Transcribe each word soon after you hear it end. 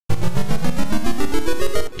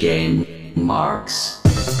GameMarx.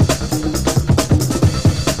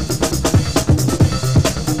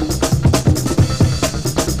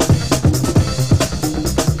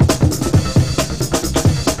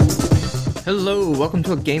 Hello, welcome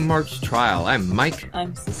to a GameMarx trial. I'm Mike.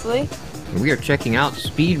 I'm Cicelie. And we are checking out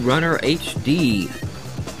SpeedRunner HD.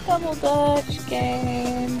 Double Dutch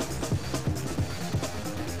game.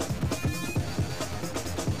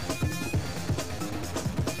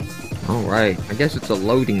 Alright, I guess it's a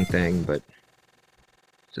loading thing, but it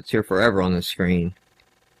sits here forever on the screen.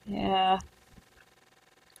 Yeah.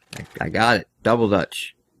 I got it. Double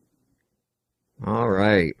Dutch.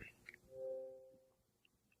 Alright.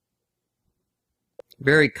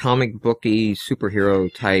 Very comic booky,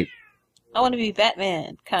 superhero type. I want to be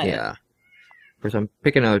Batman, kind of. Yeah. Of course, I'm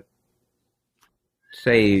picking a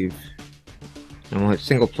save. I want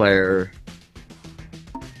single player.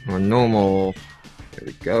 Or normal. There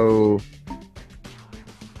we go.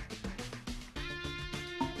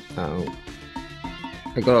 Oh.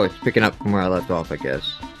 It's picking up from where I left off, I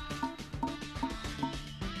guess.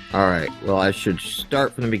 Alright, well, I should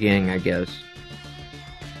start from the beginning, I guess.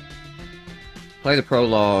 Play the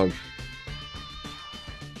prologue.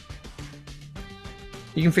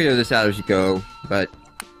 You can figure this out as you go, but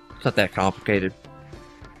it's not that complicated.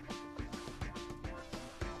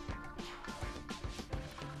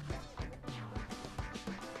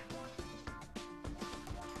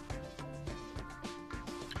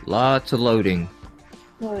 Lots of loading.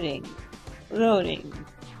 Loading.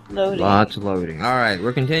 Lots of loading. Alright,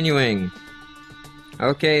 we're continuing.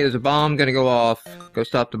 Okay, there's a bomb gonna go off. Go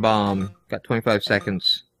stop the bomb. Got 25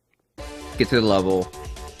 seconds. Get to the level.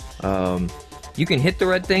 You can hit the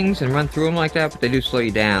red things and run through them like that, but they do slow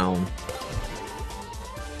you down.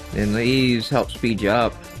 And these help speed you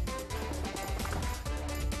up.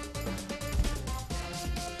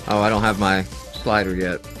 Oh, I don't have my slider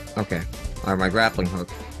yet. Okay. Or my grappling hook.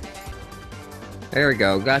 There we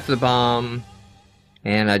go. Got to the bomb.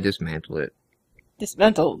 And I dismantled it.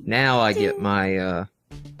 Dismantled. Now I get my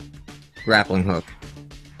grappling hook.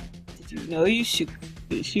 Did you know you should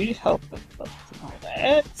help and all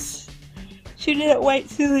that? Shoot it at white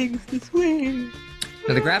ceilings this way.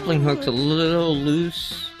 Now the grappling hook's a little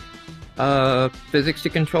loose physics to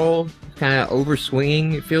control. Kind of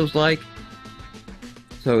overswinging, it feels like.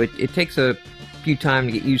 So it takes a few time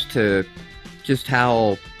to get used to just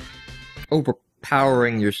how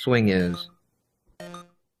overpowering your swing is.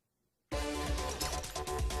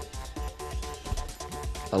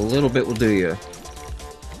 A little bit will do you.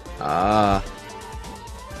 I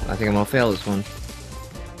think I'm gonna fail this one.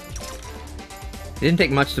 It didn't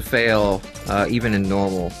take much to fail, even in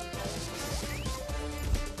normal.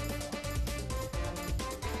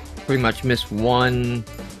 Pretty much miss one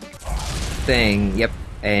thing, yep,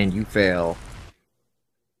 and you fail.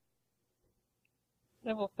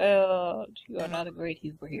 Never failed. You are not a great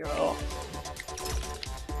superhero.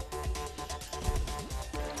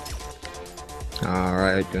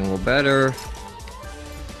 Alright, doing a little better.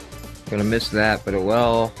 Gonna miss that, but oh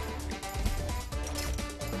well.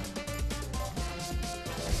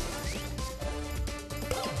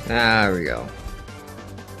 There we go.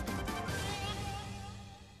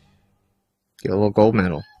 Get a little gold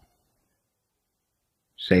medal.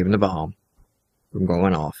 Saving the bomb from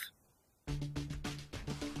going off.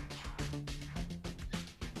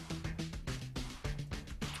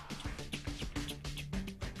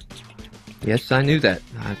 Yes, I knew that.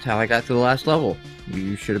 That's how I got to the last level.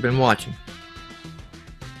 You should have been watching.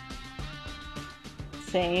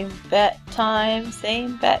 Same bat time,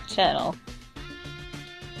 same bat channel.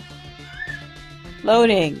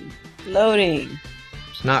 Loading.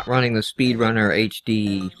 It's not running the SpeedRunner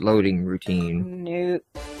HD loading routine. Nope.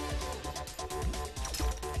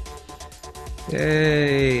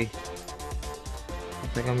 Yay! I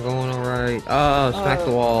think I'm going alright. Oh, smack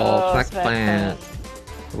the wall, smack the plant.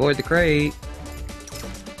 Avoid the crate.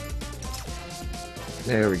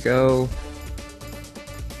 There we go.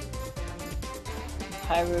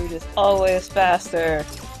 High route is always faster.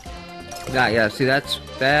 Yeah, see that's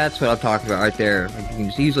what I'm talking about right there. You can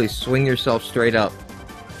just easily swing yourself straight up.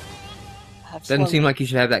 Doesn't seem like you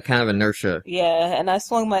should have that kind of inertia. Yeah, and I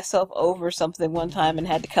swung myself over something one time and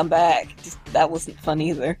had to come back. That wasn't fun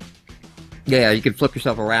either. Yeah, you can flip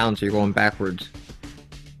yourself around so you're going backwards.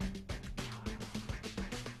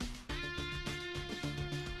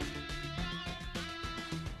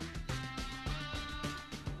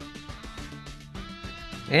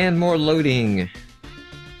 And more loading,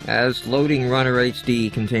 as Loading Runner HD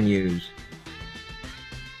continues.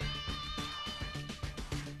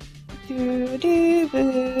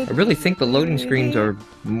 I really think the loading screens are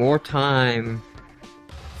more time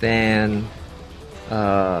than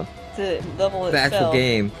The level the itself. actual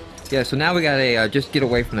game. Yeah, so now we got a just get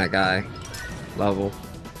away from that guy level.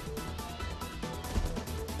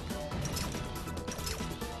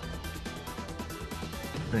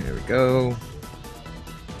 There we go.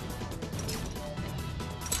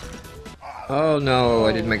 Oh no,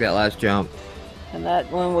 I didn't make that last jump. And that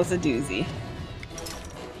one was a doozy.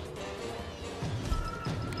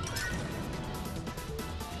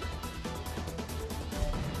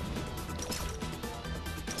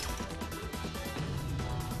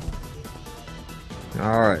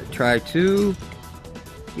 Alright, try 2.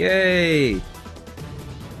 Yay!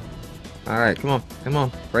 Alright, come on, come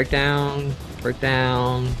on. Break down, break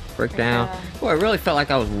down, break down. Boy, I really felt like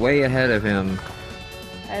I was way ahead of him.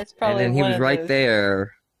 That's And probably then he one was of right those-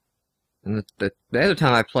 there. And the other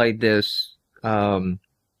time I played this,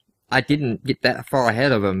 I didn't get that far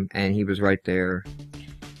ahead of him, and he was right there.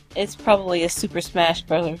 It's probably a Super Smash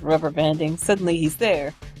Bros. Rubber banding. Suddenly he's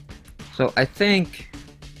there. So I think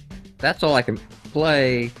that's all I can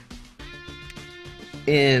play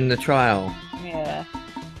in the trial. Yeah.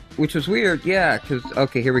 Which was weird, yeah, because,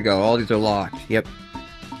 okay, here we go. All these are locked. Yep.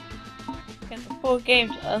 Get the full game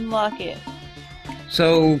to unlock it.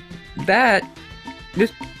 So,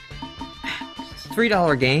 this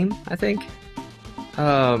 $3 game, I think.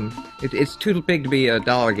 It's too big to be a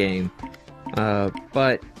dollar game.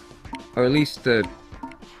 But, or at least the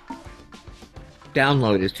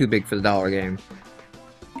download is too big for the dollar game.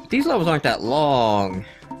 These levels aren't that long.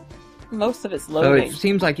 Most of it's So loading. it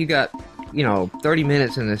seems like you got, 30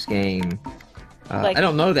 minutes in this game. Like- I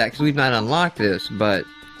don't know that because we've not unlocked this, but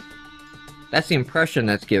that's the impression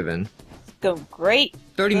that's given. It's going great.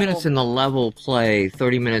 30 Little- minutes in the level play,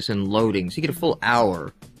 30 minutes in loading, so you get a full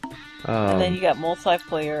hour. And then you got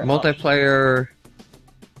multiplayer. Multiplayer.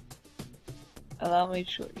 Allow me to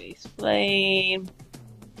shortly explain.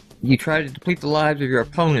 You try to deplete the lives of your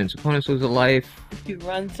opponents. Opponents lose a life. You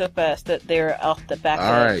run so fast that they're off the back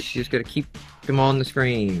Alright, edge. you just gotta keep them on the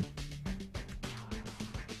screen.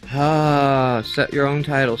 Set your own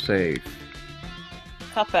title save.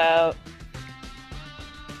 Cop out.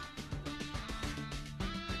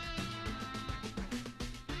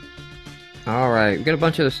 Alright, we got a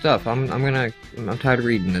bunch of the stuff. I'm tired of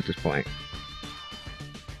reading at this point.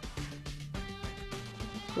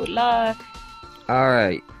 Good luck.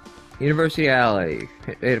 Alright. University Alley.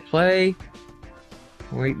 Ready to play?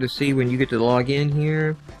 Wait to see when you get to log in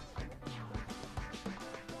here.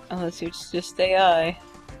 Unless it's just AI.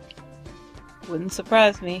 Wouldn't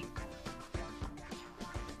surprise me.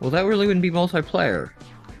 Well, that really wouldn't be multiplayer.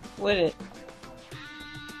 Would it?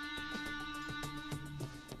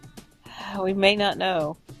 We may not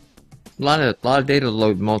know. A lot of data to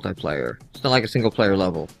load multiplayer. It's not like a single player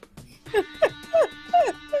level.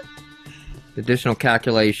 Additional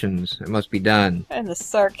calculations that must be done. And the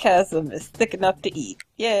sarcasm is thick enough to eat.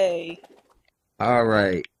 Yay!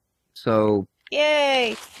 Alright. So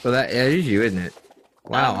Yay! that is you, isn't it?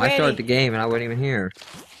 Wow, I'm I started ready. the game and I wasn't even here.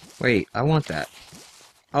 Wait, I want that.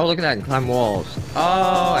 Oh, look at that, and climb walls.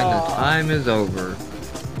 Oh, and the time is over.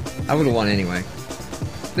 I would have won anyway.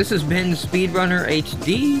 This has been SpeedRunner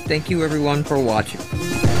HD. Thank you everyone for watching.